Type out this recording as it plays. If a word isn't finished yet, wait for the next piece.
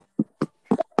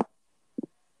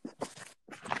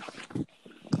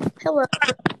Hello.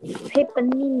 Paper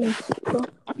Nino.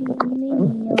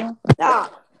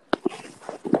 Stop.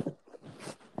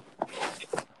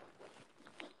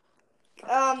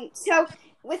 So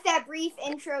with that brief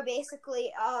intro,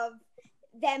 basically, of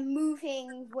them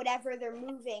moving whatever they're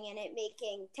moving and it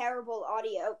making terrible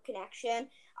audio connection.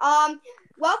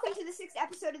 Welcome to the 6th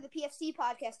episode of the PFC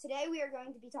Podcast. Today we are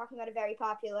going to be talking about a very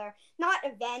popular, not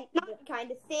event, but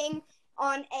kind of thing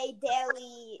on a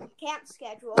daily camp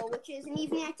schedule, which is an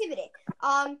evening activity.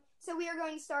 So we are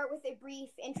going to start with a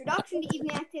brief introduction to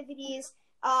evening activities.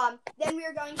 Then we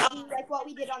are going to do like what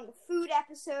we did on the food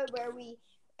episode,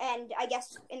 and I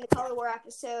guess in the Color War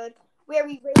episode, where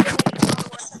we rated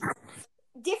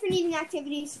different evening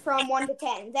activities from 1 to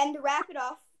 10. Then to wrap it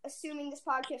off, assuming this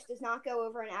podcast does not go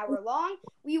over an hour long,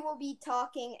 we will be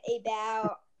talking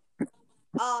about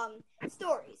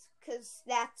stories, because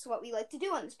that's what we like to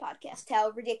do on this podcast,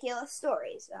 tell ridiculous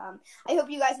stories. I hope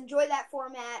you guys enjoy that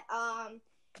format.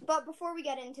 But before we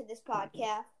get into this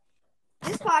podcast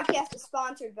is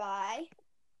sponsored by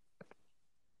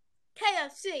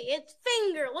PFC. It's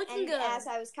finger looking good. And as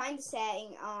I was kind of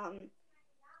saying,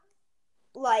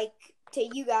 like to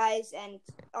you guys and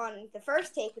on the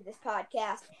first take of this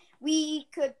podcast, we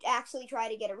could actually try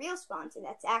to get a real sponsor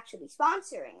that's actually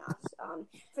sponsoring us.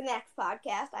 For the next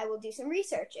podcast, I will do some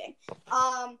researching.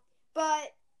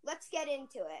 But let's get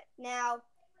into it. Now,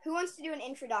 who wants to do an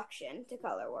introduction to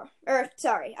Color War? Or,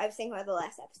 sorry, I was thinking about the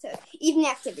last episode. Evening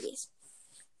activities.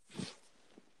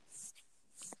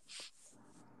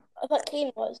 I thought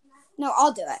Caden was. No,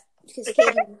 I'll do it. Because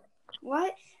Caden...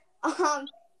 What?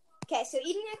 Okay, so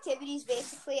evening activities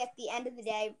basically at the end of the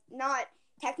day,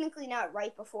 technically not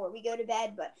right before we go to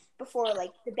bed, but before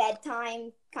like the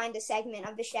bedtime kind of segment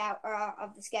of the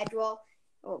of the schedule,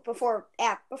 or before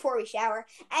we shower,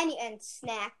 and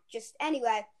snack. Just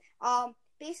anyway,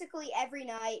 basically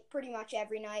pretty much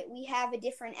every night, we have a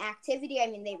different activity. I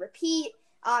mean, they repeat.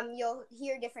 You'll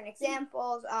hear different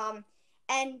examples.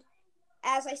 And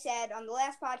as I said on the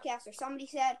last podcast, or somebody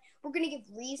said, we're gonna give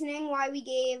reasoning why we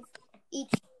gave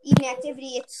each evening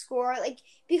activity its score, like,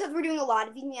 because we're doing a lot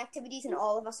of evening activities and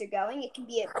all of us are going, it can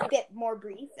be a bit more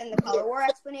brief than the Color War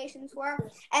explanations were,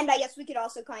 and I guess we could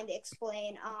also kind of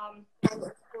explain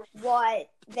what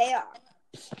they are.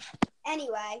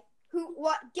 Anyway,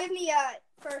 give me a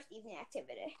first evening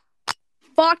activity.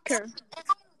 Vodka.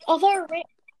 I thought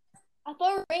we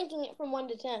were ranking it from 1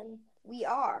 to 10. We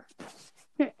are.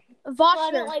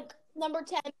 Vodka. So like number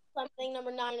 10 is something,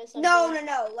 number 9 is something.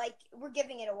 No. Like, we're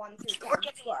giving it a 1 through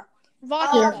 10 score.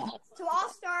 Vodka. So I'll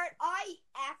start. I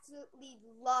absolutely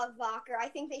love Vodka. I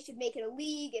think they should make it a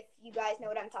league, if you guys know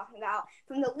what I'm talking about.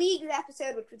 From the league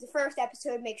episode, which was the first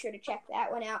episode, make sure to check that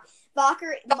one out.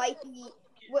 Vodka might be,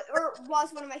 or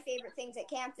was one of my favorite things at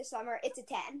camp this summer. It's a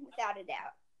 10, without a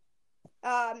doubt.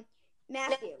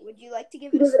 Matthew, would you like to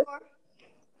give it a score?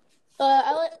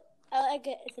 I like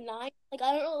it. It's a 9. Like,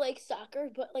 I don't really like soccer,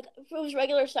 but like if it was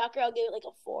regular soccer, I'll give it like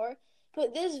a 4.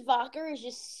 But this vodka is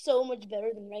just so much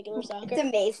better than regular soccer. It's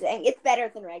amazing. It's better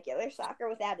than regular soccer,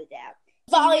 without a doubt.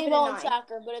 Volleyball and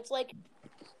soccer, but it's like...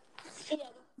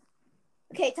 Yeah.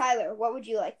 Okay, Tyler, what would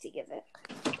you like to give it?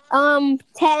 10,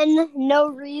 no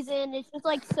reason. It's just,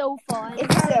 like, so fun.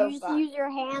 It's so you just fun. use your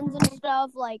hands and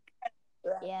stuff, like,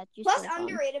 yeah, it's just Plus, so fun.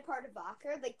 underrated part of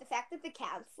Vodka, like, the fact that the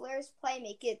counselors play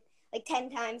make it, like, 10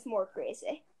 times more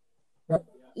crazy.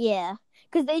 Yeah,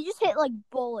 because they just hit, like,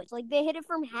 bullets. Like, they hit it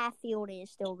from half field and it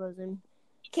still goes in.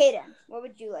 Kaden, what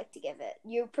would you like to give it?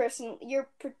 You're particularly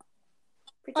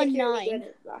good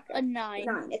at Vodka. A 9.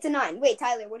 9. It's a 9. Wait,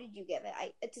 Tyler, what did you give it?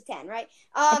 It's a 10, right?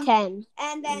 A 10.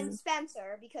 And then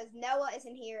Spencer, because Noah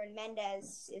isn't here and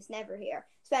Mendez is never here.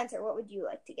 Spencer, what would you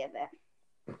like to give it?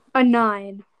 A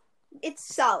 9. It's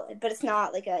solid, but it's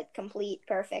not like a complete,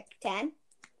 perfect 10.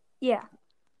 Yeah.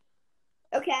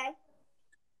 Okay.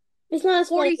 It's not a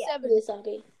 47.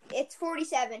 It's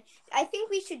 47. I think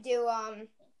we should do,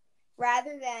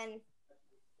 rather than,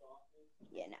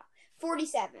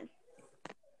 47.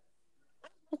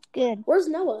 That's good. Where's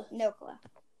Noah? No clue.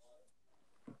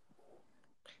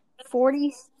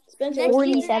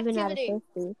 47 out of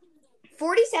 50.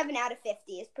 47 out of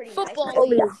 50 is pretty Football. nice.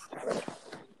 Oh, yeah.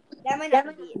 That might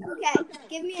not be it. Okay,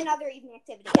 give me another evening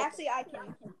activity. Actually, I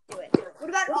can do it. What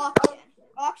about auction?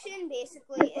 Auction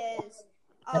basically is,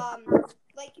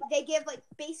 like, they give, like,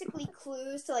 basically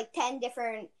clues to, like, 10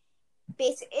 different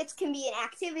it can be an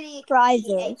activity. It can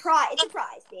be it's a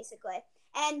prize, basically.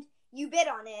 And you bid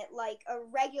on it, like a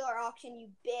regular auction,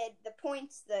 you bid the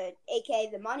points, the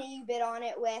money you bid on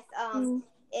it with,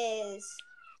 is...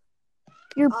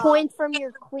 Your points from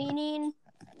your cleaning.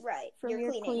 Right, from your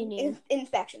your cleaning.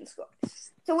 Inspection score.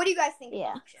 So what do you guys think of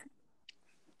auction?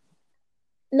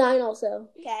 9 also.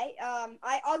 Okay.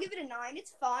 I'll give it a 9.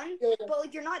 It's fun, but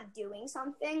like you're not doing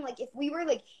something. Like if we were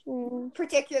like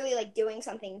particularly like doing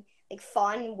something like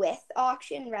fun with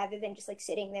auction rather than just like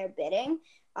sitting there bidding,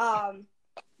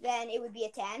 then it would be a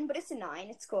 10. But it's a 9.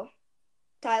 It's cool.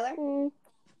 Tyler?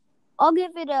 I'll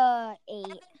give it a 8.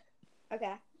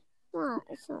 Okay.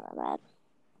 It's not that bad.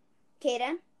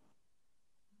 Kaden?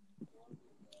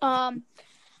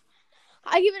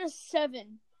 I give it a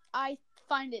 7. I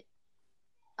find it.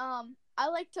 I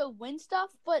like to win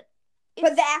stuff, but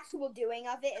the actual doing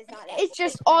of it is not. It's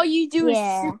just all you do is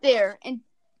sit there and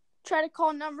try to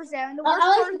call numbers out. And the worst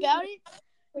part about it,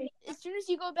 as soon as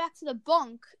you go back to the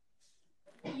bunk,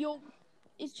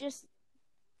 It's just.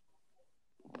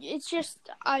 Yeah,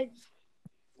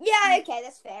 okay,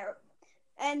 that's fair.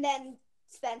 And then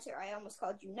Spencer, I almost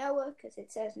called you Noah because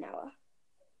it says Noah.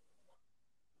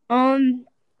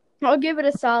 I'll give it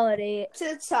a solid 8. So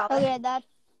it's solid. Okay, that's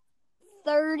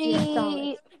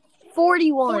 30,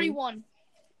 41. 41.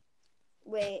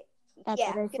 Wait. That's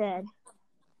what I said.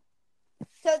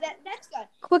 So that's good.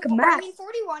 Quick math. I mean,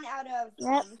 41 out of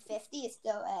 50 is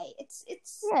still A. It's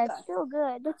it's good. still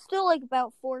good. That's still like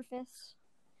about 4/5.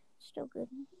 Still good.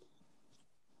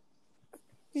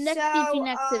 Next evening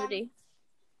activity.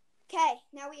 Okay,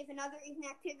 now we have another evening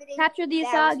activity. Capture the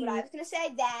Asagi. That's what I was going to say.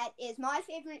 That is my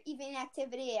favorite evening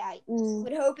activity. I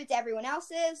would hope it's everyone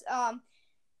else's.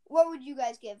 What would you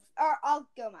guys give? Or I'll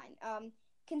go mine.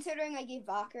 Considering I gave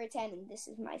Valker a 10, and this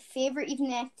is my favorite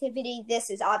evening activity, this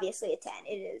is obviously a 10.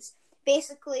 It is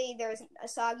basically there's a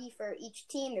Asagi for each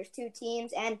team. There's 2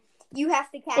 teams, and you have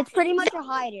to capture. It's pretty much a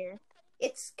hider.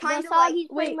 It's kind of like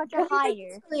pretty much a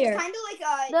hider. It's kind of like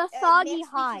the Asagi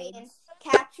hides.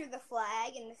 Capture the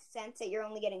flag in the sense that you're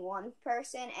only getting one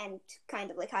person, and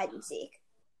kind of like hide and seek.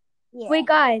 Yeah. Wait,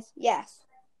 guys. Yes.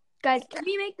 Guys, can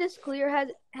we make this clear?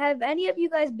 Have any of you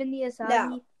guys been the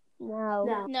Asagi?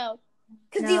 No.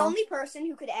 Because the only person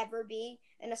who could ever be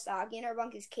an Asagi in our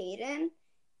bunk is Caden.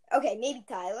 Okay, maybe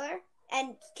Tyler.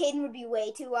 And Caden would be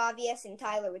way too obvious, and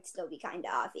Tyler would still be kind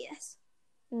of obvious.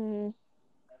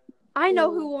 I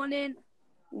know who won in.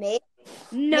 Maybe.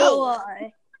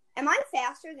 Noah. Am I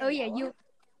faster than Oh, yeah, Noah? you.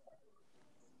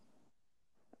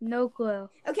 No clue.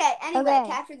 Okay, anyway, Okay.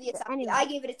 capture the Asagi. Anyway. I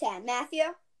gave it a 10.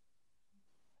 Matthew?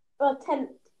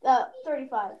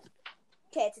 35.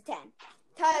 Okay, it's a 10.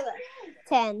 Tyler?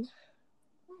 10.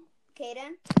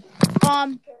 Caden?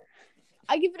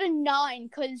 I give it a 9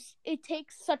 because it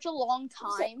takes such a long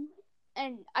time,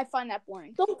 and I find that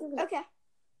boring. Okay.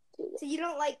 So you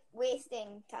don't like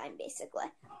wasting time, basically.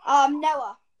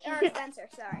 Noah. Or Spencer,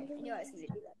 sorry. I knew I was going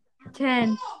to do that.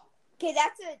 10. Okay,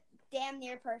 that's a damn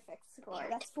near perfect score.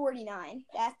 That's 49.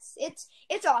 It's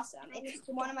awesome. It's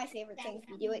one of my favorite things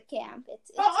we do at camp.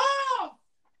 It's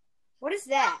What is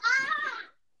that?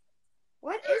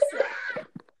 What is that?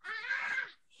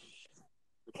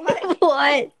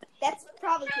 What? That's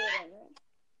probably Caden.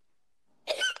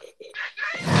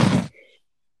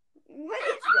 What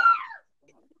is that?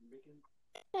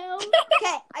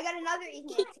 Okay, I got another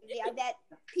evening activity. I bet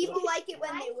people like it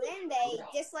when they win. They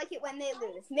dislike it when they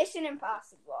lose. Mission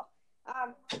Impossible.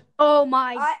 Oh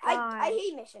my god. I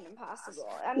hate Mission Impossible.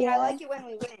 I mean, I like it when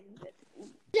we win. But...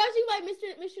 Judging by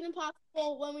Mission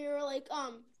Impossible when we were like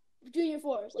junior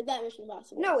fours, like that Mission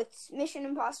Impossible. No, it's Mission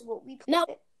Impossible. No,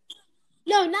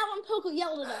 not when Poco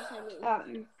yelled at us. I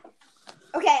mean.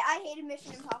 Okay, I hated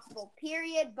Mission Impossible,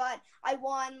 period, but I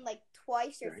won like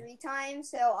twice or 3 times,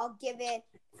 so I'll give it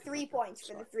 3 points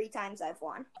for the 3 times I've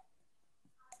won.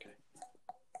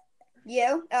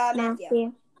 You?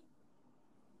 Matthew.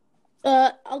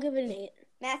 I'll give it an 8.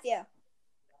 Matthew.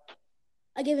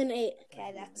 I give it an 8.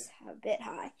 Okay, that's a bit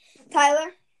high.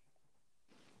 Tyler?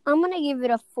 I'm going to give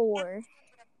it a 4.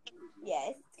 Yeah,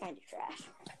 it's kind of trash.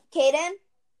 Caden?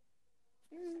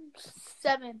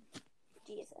 7.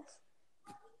 Jesus.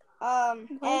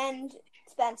 And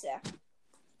Spencer.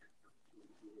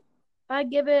 I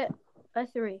give it a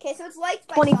 3. Okay, so it's liked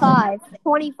by 25. some.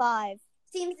 25.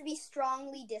 Seems to be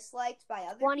strongly disliked by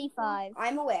others. 25. People.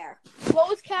 I'm aware. What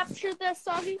was captured the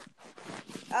Asagi?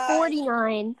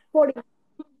 49. 40.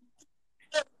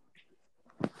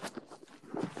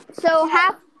 So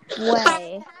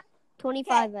halfway.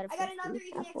 25 out of 50. I got another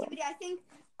evening activity. I think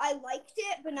I liked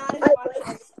it, but not as much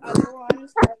as other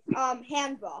ones.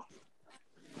 Handball.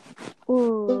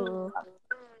 Ooh.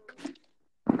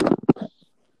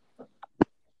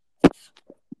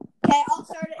 Okay, I'll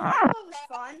start it. Handball was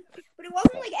fun, but it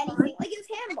wasn't like anything. Like, it was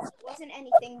handball. It wasn't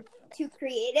anything too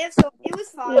creative, so it was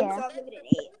fun, Yeah. so I'll give it an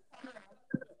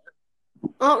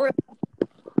 8.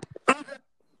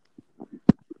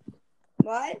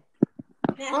 What?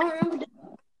 I don't remember.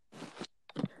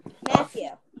 Matthew.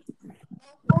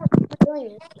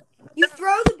 doing it. You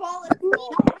throw the ball at the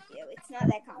goal, Matthew. It's not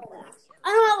that complex. I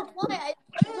don't know how to play.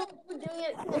 I don't know doing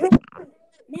it.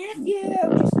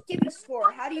 Matthew, just give it a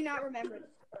score. How do you not remember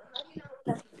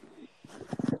this?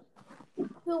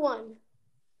 Who won?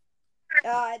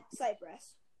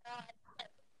 Cyprus.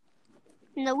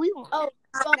 No, we won't. Oh,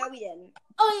 No, we didn't.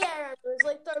 oh yeah, I remember. It was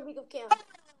like third week of camp.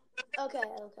 Okay.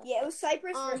 Yeah, it was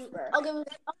Cyprus versus Burke. I'll give it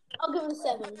a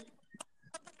 7.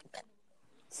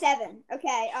 7.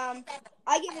 Okay.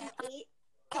 I give it an 8.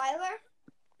 Tyler.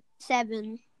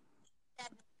 7.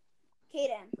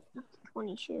 Kaden.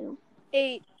 22.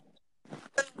 8.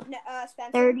 No,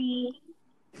 Spencer. 30.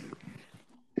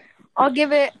 I'll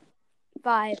give it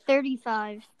 5.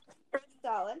 35.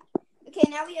 Solid. Okay,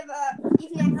 now we have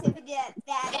even activity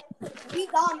that we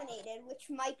dominated, which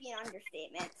might be an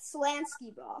understatement.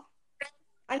 Slansky ball.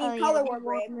 I mean, color war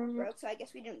broke, so I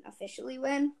guess we didn't officially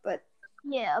win, but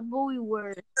Yeah, but we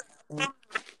were.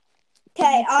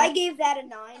 okay. I gave that a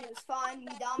 9. It was fun. We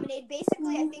dominated.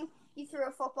 Basically, I think you threw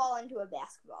a football into a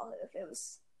basketball hoop. It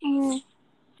was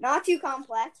not too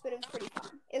complex, but it was pretty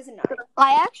fun. It was a 9.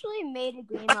 I actually made a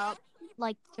game up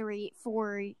like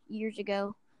 3-4 years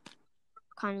ago.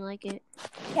 Kind of like it.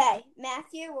 Okay,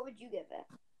 Matthew, what would you give it?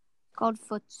 Called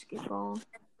football.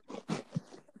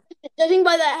 Judging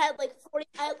by that, I had like 40.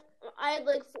 I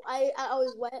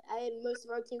was wet. I had most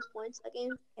of our team's points that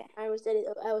game. Yeah, I was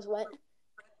wet.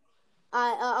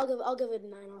 I'll give it a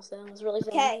 9 also. It was really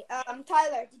fun. Okay,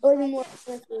 Tyler.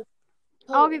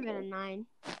 I'll give it a 9.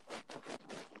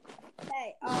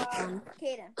 Okay,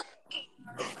 Kaden.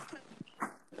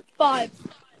 5.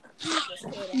 Jesus,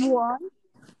 Kaden. What?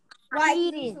 Why?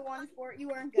 You Kaden. the one for you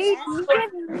weren't good at?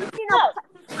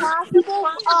 Possible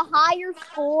a higher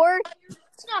score.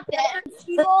 It's not bad.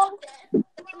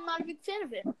 I'm not a big fan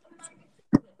of it.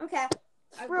 Okay.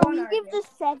 Bro, you give the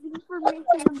 7 for Mission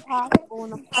Impossible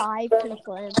and a 5 for the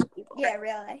Slam. Yeah,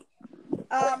 really.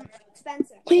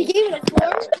 Spencer. You gave it a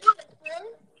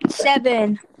 4.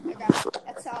 7. Okay,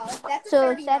 that's solid. That's a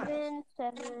So 39.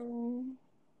 7.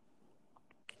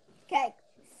 Okay,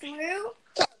 through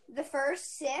the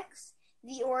first 6,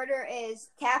 the order is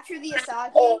capture the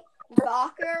Asagi,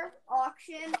 Valker,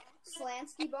 auction,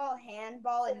 Slansky ball,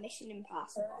 handball, and Mission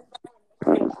Impossible.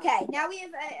 Okay, now we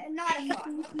have not a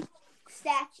fun.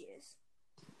 Statues.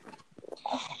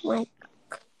 Like,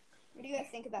 What do you guys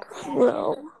think about statues?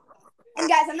 bro. And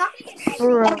guys, I'm not going to get into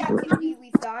every activity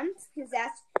we've done, because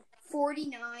that's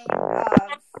 49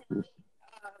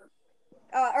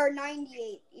 or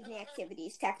 98 evening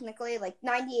activities, technically, like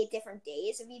 98 different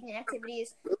days of evening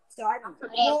activities. So I don't know.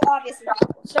 We'll obviously.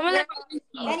 Some of them.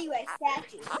 Anyway,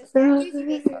 statues. So statues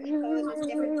basically pose as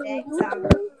different things.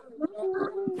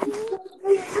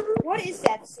 What is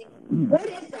that thing?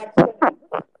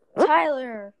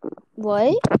 Tyler.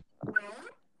 What?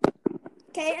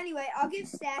 Okay, anyway, I'll give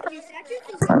statues. Statues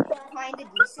is kind of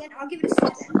decent. I'll give it a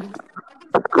 7.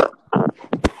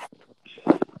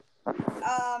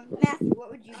 Matthew, what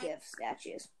would you give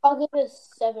statues? I'll give it a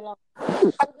 7.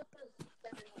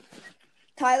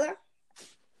 Tyler?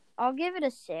 I'll give it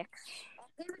a 6.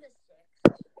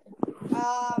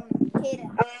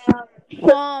 Kaden.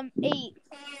 8.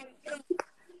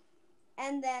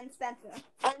 And then Spencer.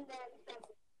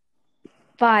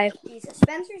 5. Jesus,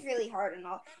 Spencer's really hard and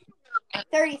all.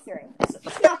 33.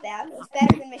 It's not bad. It's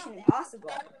better than Mission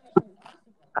Impossible.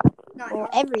 Not Well,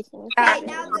 hard. everything. Okay,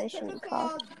 now the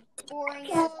typical boring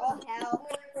as all hell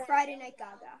Friday Night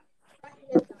Gaga.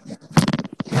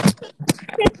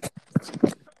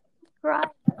 Right.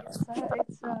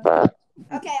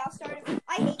 Okay, I'll start it.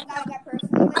 I hate Gaga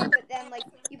personally, but then like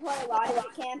you play a lot of it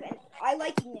at camp, and I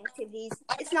like evening activities.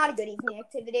 It's not a good evening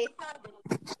activity.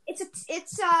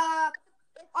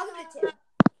 I'll give it a 2.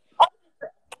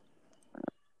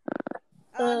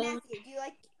 Matthew, do you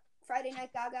like Friday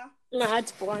Night Gaga? Nah,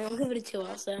 it's boring. I'll give it a 2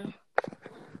 also.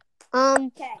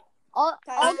 Okay. I'll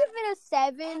give it a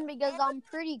 7 because I'm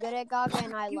pretty good at Gaga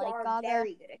and I You like are Gaga.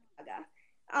 very good at Gaga.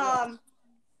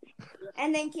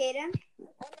 And then Kaden.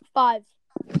 5.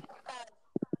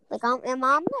 Like I'm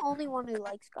the only one who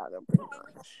likes Gaga pretty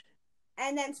much.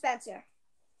 And then Spencer.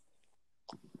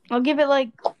 I'll give it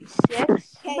like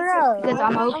 6. Okay, Bro, because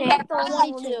I'm okay. not the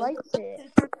only one who likes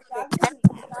it.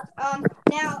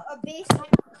 Now a basic.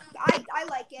 I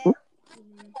like it.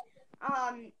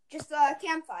 Just a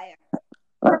campfire.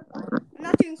 I'm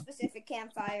not doing specific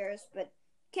campfires, but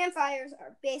campfires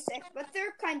are basic, but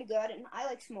they're kind of good, and I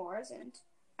like s'mores, and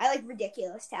I like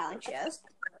ridiculous talent shows.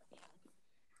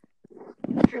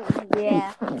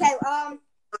 Yeah. Okay,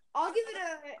 I'll give it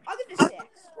a 6.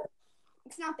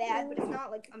 It's not bad, but it's not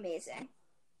like amazing.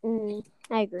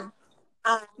 I agree.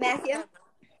 Matthew?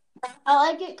 I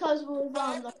like it because we're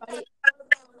the Friday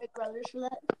Big Brothers for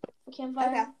that campfire.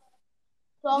 Okay.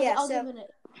 So I'll give it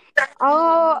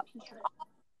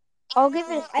I'll give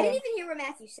it a 6. I didn't even hear what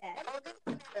Matthew said.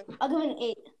 I'll give it an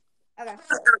 8. Okay.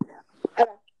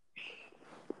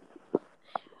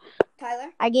 Tyler?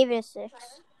 I gave it a 6.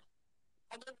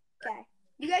 Okay.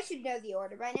 You guys should know the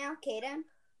order by now. Kaden?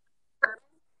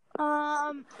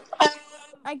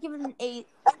 I give it an 8.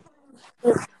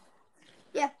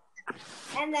 Yeah.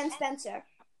 And then Spencer.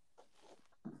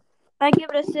 I give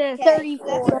it a 6. Okay, 34.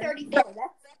 So that's 34.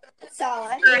 That's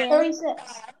solid.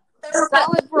 36.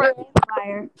 Solid for a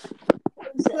fire.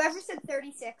 Whoever said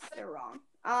 36, they're wrong.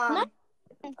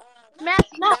 Matt,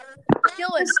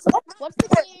 Dylan, what's the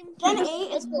game? Then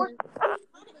 8 is 4.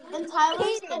 Then Tyler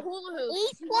Eight, the hula hoop.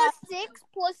 8 plus 6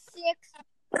 plus 6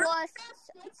 plus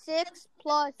 6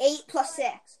 plus 8 plus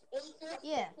 6.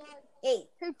 yeah. 8.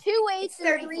 So 2 8s It's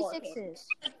and 3 34, 6s.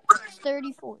 It's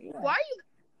 34. Yeah. Why are you?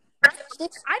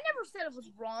 6. I never said it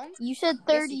was wrong. You said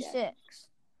Yes, you 36.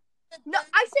 No,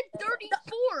 I said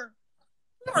 34.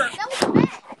 That was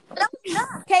bad.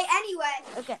 Okay, anyway.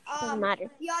 Okay, doesn't matter.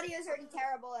 The audio is already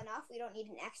terrible enough. We don't need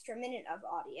an extra minute of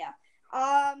audio.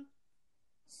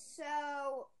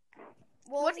 So...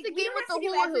 Well, What's the we game don't with have the to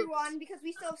do hula hoops? everyone because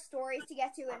we still have stories to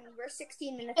get to, and we're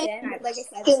 16 minutes in. Like I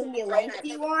said, this is going to be a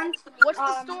lengthy one. What's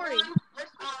the story?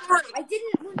 I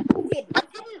didn't.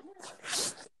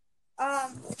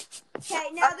 Okay,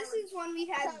 now this is one we've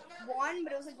had one,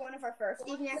 but it was like one of our first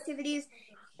evening activities.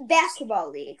 Basketball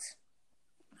leagues.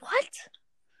 What?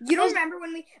 You don't remember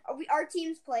when our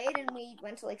teams played and we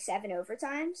went to like 7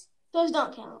 overtimes? Those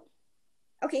don't count.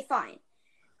 Okay, fine.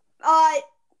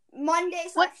 Monday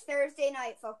 / Thursday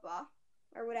night football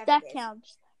or whatever. That it is.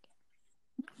 counts.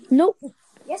 Nope.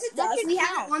 Yes, it That does. should We count.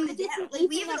 haven't won the day. Like,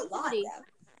 we have a lot activity.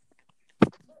 though.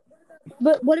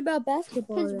 But what about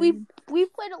basketball? Because then? we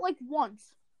played it like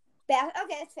once. Okay,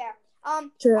 that's fair.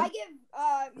 Sure. I give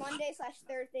Monday /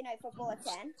 Thursday night football a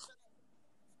 10.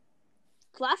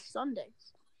 Last Sunday.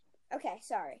 Okay,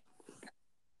 sorry.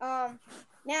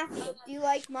 Matthew, do you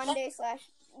like Monday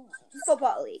 /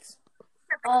 football leagues?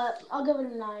 I'll give it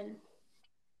a 9.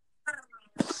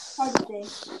 Hard to think.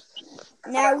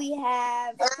 Now we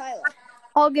have Tyler.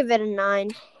 I'll give it a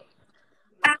 9.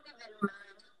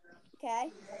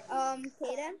 Okay.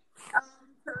 Kaden.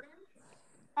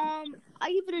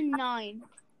 I give it a 9.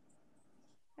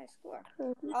 High score.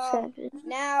 7.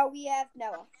 Now we have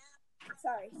Noah.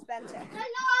 Sorry, Spencer.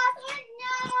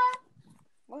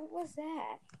 What was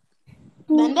that?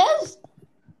 Mendez?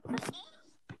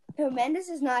 No, Mendes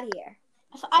is not here.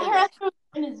 I heard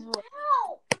Mendez' voice.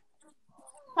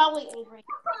 Probably Avery.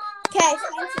 Okay,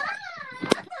 Spencer.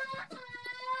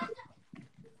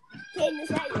 Kaden, is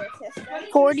that your sister?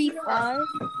 45.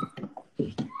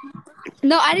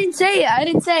 No, I didn't say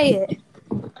it.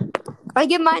 I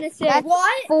give mine a 6.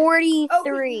 What? Oh, 'cause you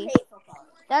 43. hate football.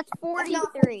 That's That's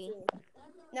not 43. 43.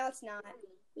 No, it's not.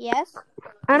 Yes.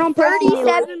 I don't personally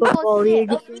like 37 football plus league.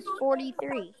 6 is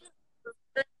 43.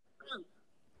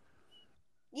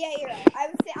 Yeah, you're right. I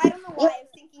don't know why. I was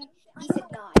thinking he said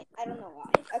 9. I don't know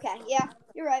why. Okay, yeah,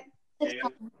 you're right. Okay,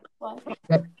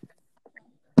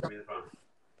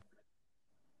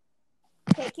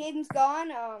 Caden's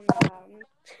gone.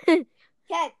 Okay,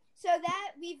 so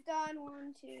that we've done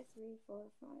 1, 2, 3,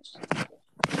 4, 5.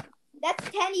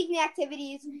 That's 10 evening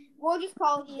activities. We'll just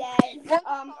call it a day.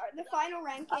 The final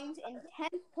rankings in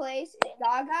 10th place is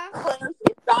Gaga.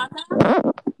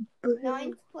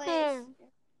 9th place,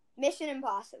 Mission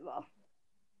Impossible.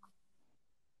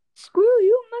 Screw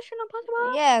you, Mission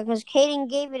Impossible. Yeah, because Kaden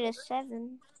gave it a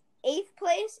 7. 8th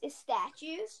place is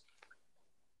Statues.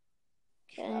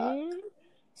 Okay.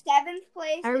 7th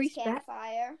place I is respect.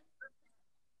 Campfire.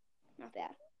 Not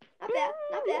bad. Not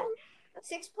bad.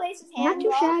 6th place is Not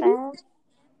too Handball. shabby.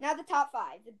 Now the top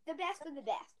 5. The best of the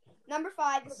best. Number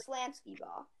 5 is Slamsky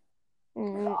Ball.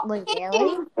 Like,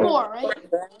 really? 4, right?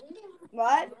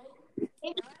 What?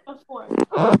 4.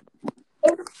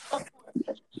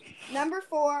 Number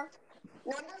 4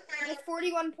 with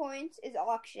 41 points is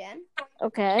Auction.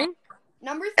 Okay.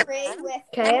 Number 3 with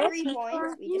Okay. 3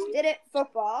 points. We just did it.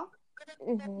 Football.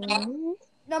 Mm-hmm.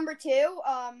 Number 2,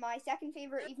 my second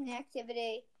favorite evening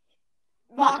activity,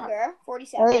 Mocker,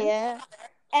 47. Oh, yeah.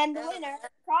 And the winner,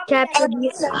 probably Capture my the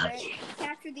favorite,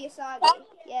 Capture the Asagi.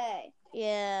 Yay.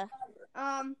 Yeah.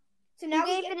 So now You we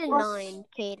gave get it a 9,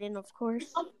 Kaden, of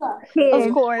course. Of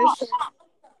Kaden. course.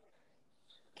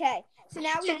 Okay, so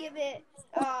now we give it.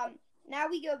 Now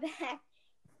we go back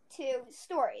to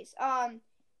stories.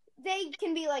 They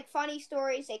can be like funny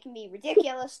stories. They can be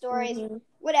ridiculous stories. Mhm.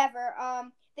 Whatever.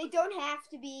 They don't have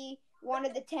to be one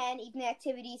of the 10 evening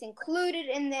activities included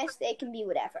in this. They can be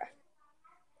whatever.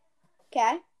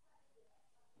 Okay?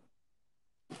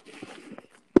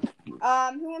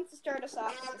 Who wants to start us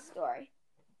off with the story?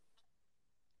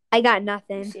 I got You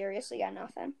nothing. seriously got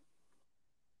nothing?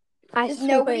 I Does swear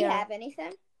nobody to God. have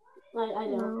anything? I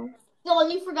don't. No.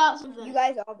 Dylan, you forgot something. You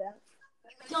guys all don't.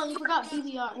 Dylan, you forgot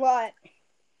BBR. What?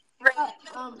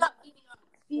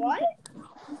 BBK. What?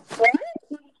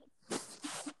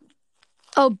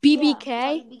 Oh,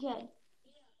 BBK?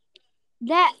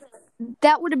 Yeah, BBK.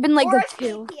 That would have been like Or a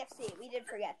 2. PFC. We did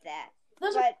forget that.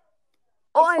 Those But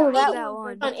Oh, I fine. love that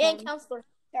one. And counselor.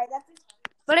 sorry, that's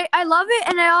But I love it,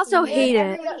 and I also hate it.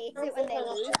 everyone hates it when they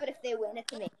lose, but if they win,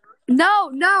 it's amazing. No.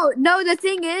 The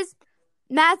thing is,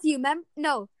 Matthew and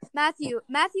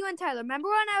Tyler. Remember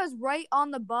when I was right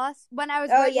on the bus? When I was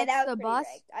right next that to was the pretty bus,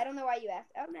 rigged. I don't know why you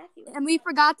asked. Oh, Matthew. and we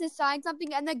forgot to sign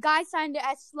something, and the guy signed it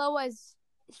as slow as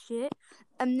shit,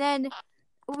 and then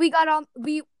we got on.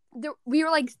 We were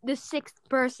like the 6th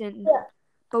person,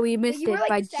 but we missed you were it like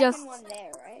by the second just. one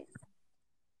there, right?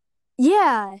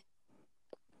 Yeah.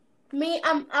 Me,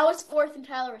 I was 4th and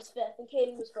Tyler was 5th, and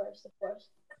Katie was 1st, of course.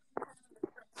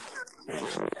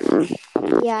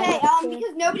 Yeah. Okay,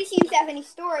 because nobody seems to have any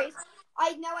stories.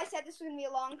 I know I said this was going to be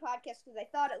a long podcast because I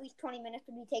thought at least 20 minutes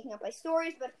would be taken up by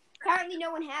stories, but apparently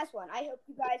no one has one. I hope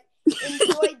you guys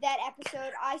enjoyed that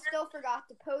episode. I still forgot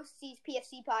to post these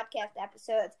PFC podcast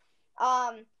episodes.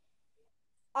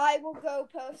 I will go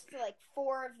post like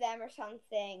 4 of them or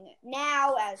something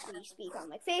now as we speak on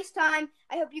like FaceTime.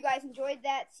 I hope you guys enjoyed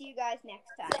that. See you guys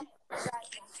next time.